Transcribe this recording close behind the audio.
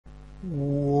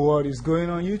What is going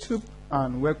on YouTube,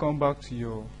 and welcome back to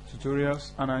your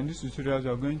tutorials. And in these tutorials we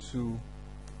are going to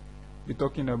be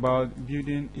talking about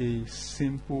building a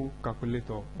simple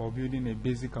calculator or building a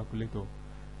basic calculator.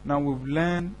 Now we've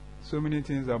learned so many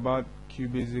things about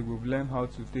QBasic. We've learned how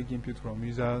to take input from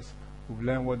users, we've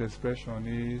learned what the expression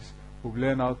is, we've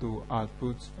learned how to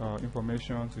output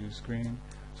information to the screen.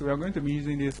 So we are going to be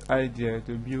using this idea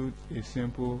to build a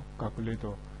simple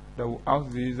calculator that will ask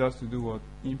the users to do what?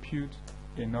 Input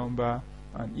a number,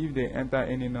 and if they enter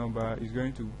any number, it's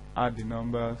going to add the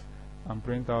numbers and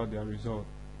print out their result.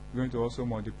 It's going to also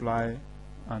multiply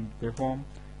and perform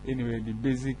anyway the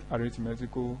basic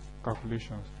arithmetical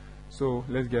calculations. So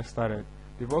let's get started.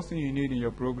 The first thing you need in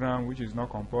your program, which is not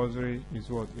compulsory, is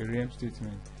what? A rem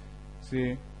statement.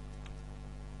 Say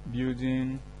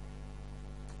building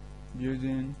a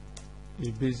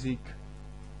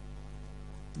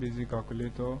basic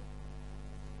calculator.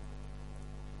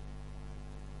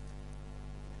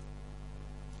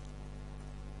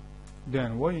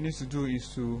 Then what you need to do is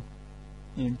to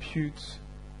impute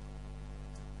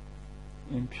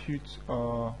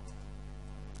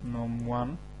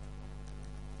num1.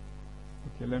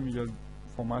 Okay, let me just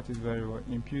format it very well.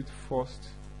 Impute first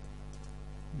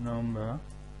number,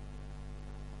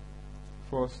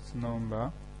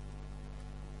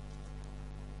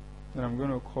 then I'm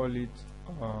going to call it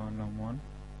num1.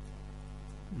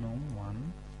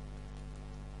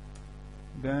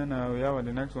 Then we have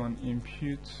the next one,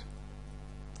 impute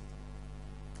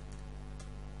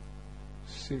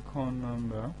second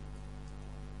number.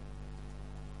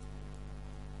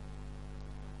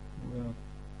 I'm going to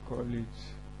call it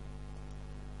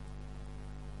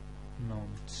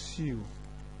num2.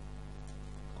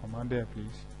 Comma there,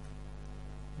 please.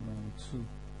 Num2.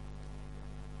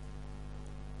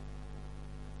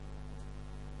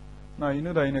 Now you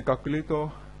know that in a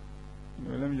calculator,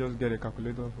 let me just get a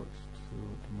calculator first to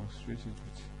demonstrate it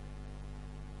with you.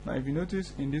 Now if you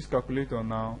notice in this calculator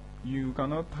now, you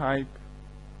cannot type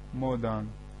more than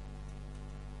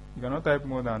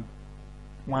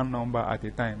one number at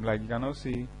a time. Like you cannot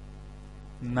say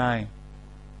 9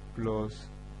 plus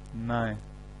 9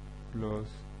 plus.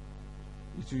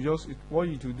 It will just what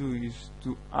you to do is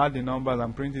to add the numbers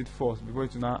and print it first before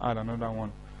it will now add another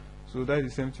one. So that is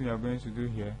the same thing we are going to do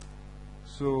here.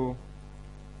 So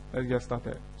let's get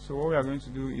started. So what we are going to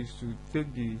do is to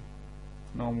take the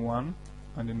num1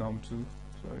 and the num2.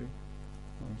 Sorry,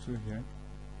 num2 here.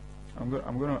 I'm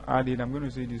going to add it. I'm going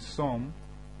to say the sum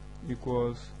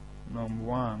equals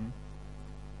num1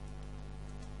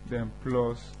 then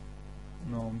plus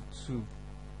num2.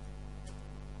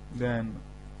 Then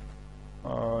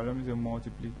let me say mult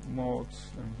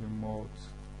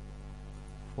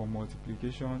for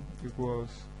multiplication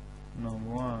equals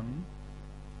num1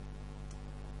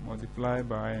 multiplied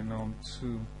by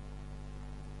num2.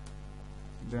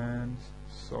 Then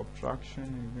subtraction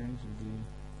is going to be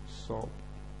sub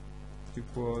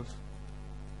equals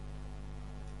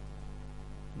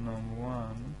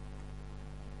num1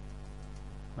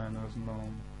 minus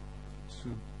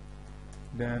num2.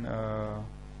 Then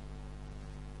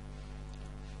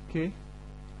okay, I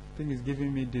think it's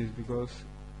giving me this because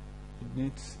it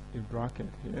needs a bracket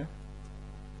here,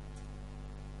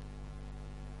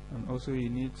 and also it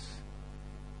needs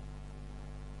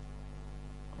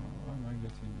why am I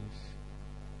getting this?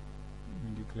 Let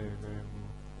me declare a variable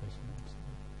percent.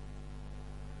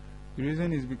 The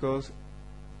reason is because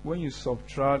when you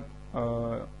subtract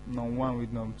num1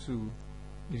 with num2,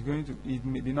 it's going to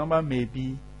the number may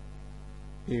be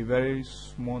a very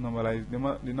small number, like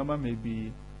the number may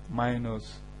be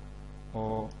minus,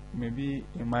 or maybe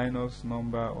a minus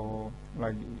number, or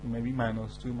like maybe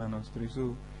 -2, -3. So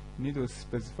you need to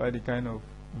specify the kind of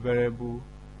variable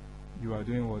you are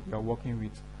doing, what you are working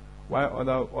with, while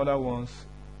other ones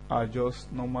are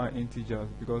just normal integers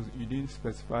because you didn't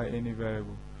specify any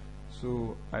variable.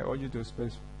 So I urge you to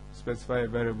specify a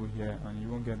variable here and you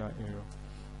won't get that error.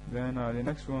 Then the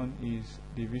next one is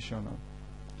division.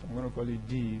 So I'm going to call it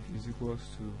div is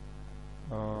equals to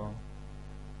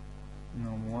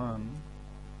num1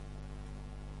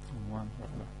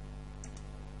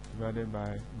 divided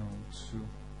by num2.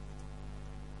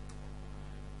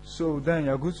 So then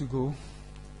you're good to go.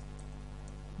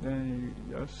 Then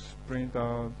you just print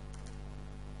out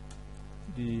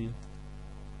the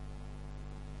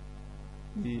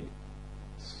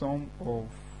sum of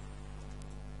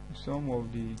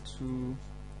the two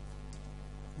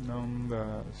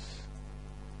numbers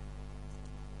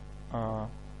are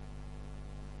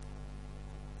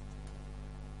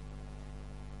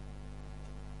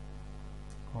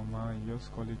comma, you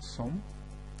just call it sum.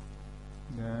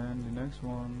 Then the next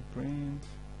one, print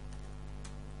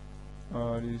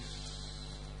this,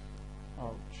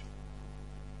 ouch,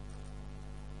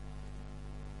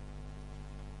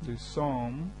 the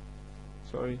sum,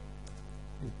 sorry,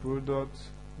 the product,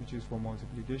 which is for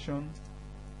multiplication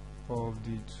of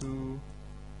the two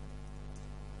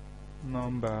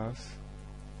numbers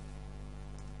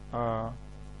are,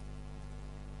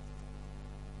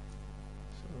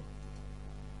 so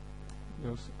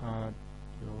just add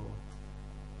your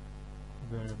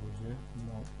variable here,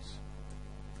 mult,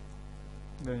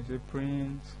 then you say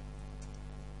print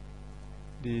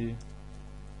the,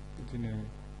 put in a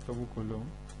double colon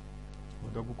or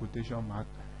double quotation mark,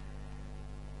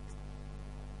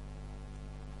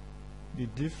 the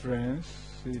difference,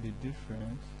 say the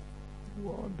difference.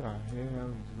 What the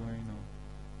hell is going on?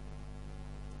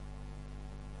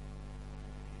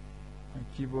 My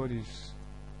keyboard is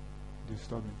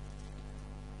disturbing.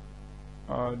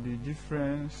 The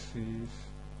difference is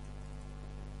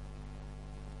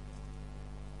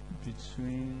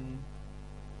between,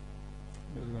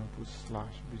 just going to put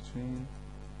slash, between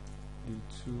the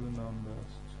two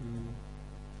numbers,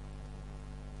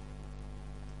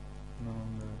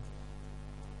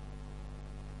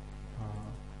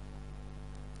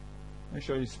 make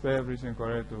sure you spell everything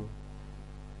correct though,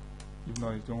 if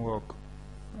not it won't work.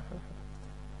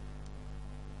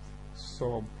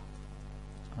 Sub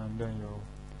and then your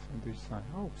percentage sign.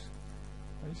 Oops,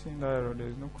 are you seeing that error? There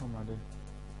is no comma there.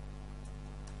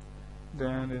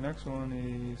 Then the next one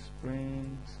is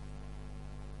print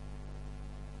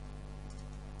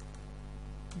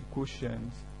the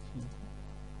quotient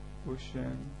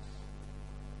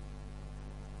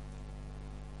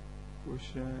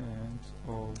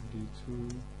of the two,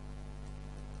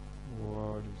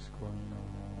 what is going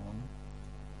on,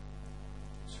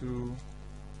 two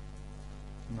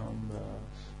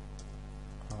numbers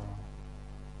are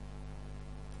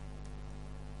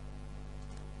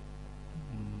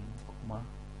comma,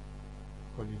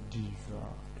 call it div,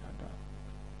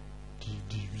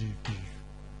 div.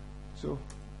 So I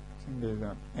think there's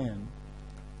an n.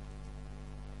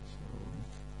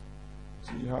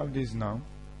 So you have this now.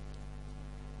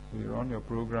 So you run your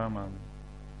program and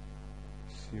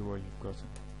see what you've gotten.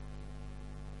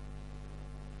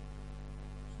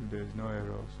 So there's no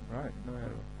errors, right? No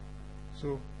error.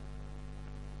 So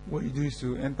what you do is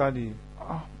to enter the,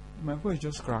 my voice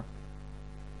just cracked.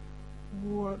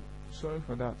 What? Sorry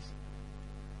for that.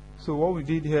 So what we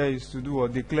did here is to do or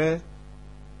declare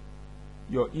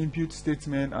your input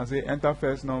statement and say enter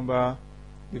first number.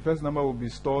 The first number will be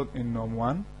stored in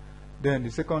num1, then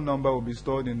the second number will be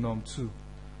stored in num2.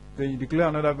 Then you declare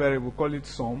another variable, call it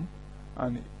sum,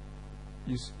 and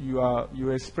you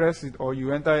express it, or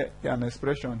you enter an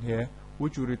expression here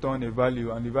which will return a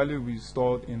value, and the value will be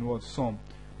stored in what? Sum.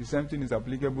 The same thing is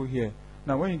applicable here.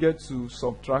 Now when you get to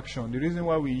subtraction, the reason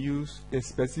why we use a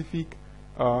specific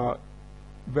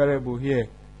variable here,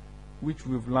 which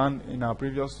we've learned in our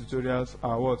previous tutorials,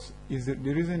 are what?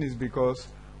 The reason is because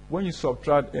when you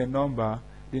subtract a number,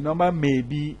 the number may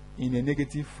be in a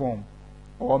negative form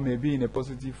or maybe in a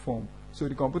positive form. So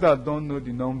the computer don't know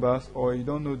the numbers, or you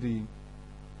don't know the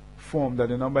form that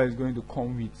the number is going to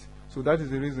come with. So that is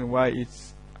the reason why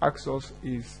it's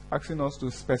asking us to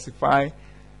specify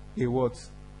a what?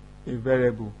 A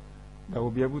variable that will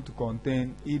be able to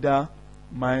contain either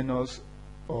minus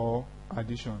or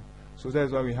addition. So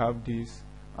that's why we have this,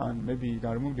 and maybe you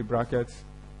can remove the brackets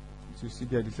to still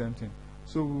get the same thing.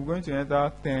 So we're going to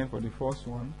enter 10 for the first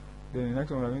one, then the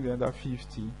next one we're going to enter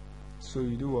 50. So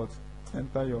you do what?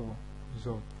 Enter your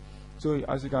result. So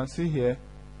as you can see here,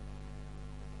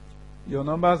 your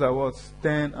numbers are what?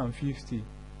 10 and 50.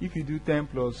 If you do 10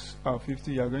 plus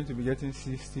 50, you are going to be getting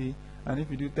 60, and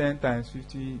if you do 10 times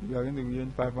 50, you are going to be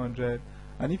getting 500,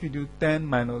 and if you do 10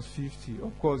 minus 50,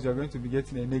 of course you are going to be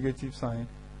getting a negative sign,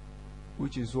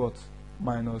 which is what?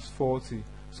 Minus 40.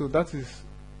 So that is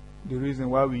the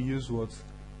reason why we use what?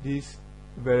 This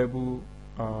variable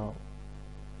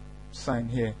sign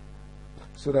here,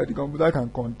 so that the computer can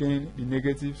contain the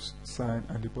negative sign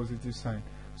and the positive sign.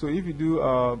 So if you do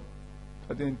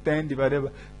I think 10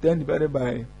 divided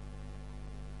by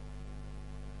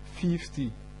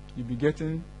 50, you'll be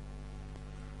getting,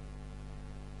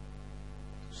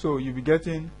 so you'll be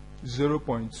getting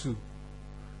 0.2.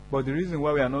 But the reason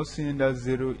why we are not seeing that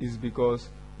 0 is because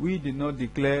we did not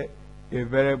declare a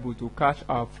variable to catch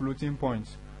our floating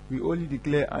points. We only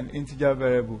declare an integer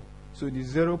variable. So the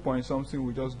 0 point something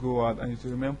will just go out and it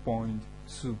will remain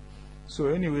 0.2. So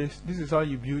anyways, this is how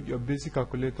you build your basic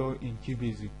calculator in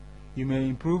QBasic. You may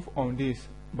improve on this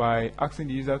by asking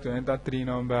the user to enter 3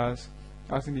 numbers,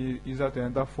 asking the user to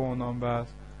enter 4 numbers,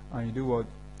 and you do what?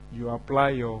 You apply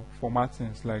your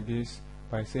formattings like this,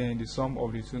 by saying the sum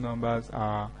of the two numbers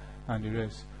are and the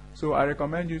rest. So I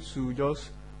recommend you to just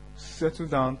settle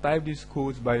down, type these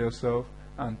codes by yourself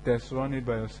and test run it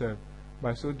by yourself.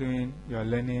 By so doing, you are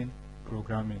learning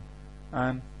programming.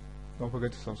 And don't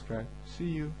forget to subscribe. See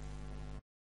you.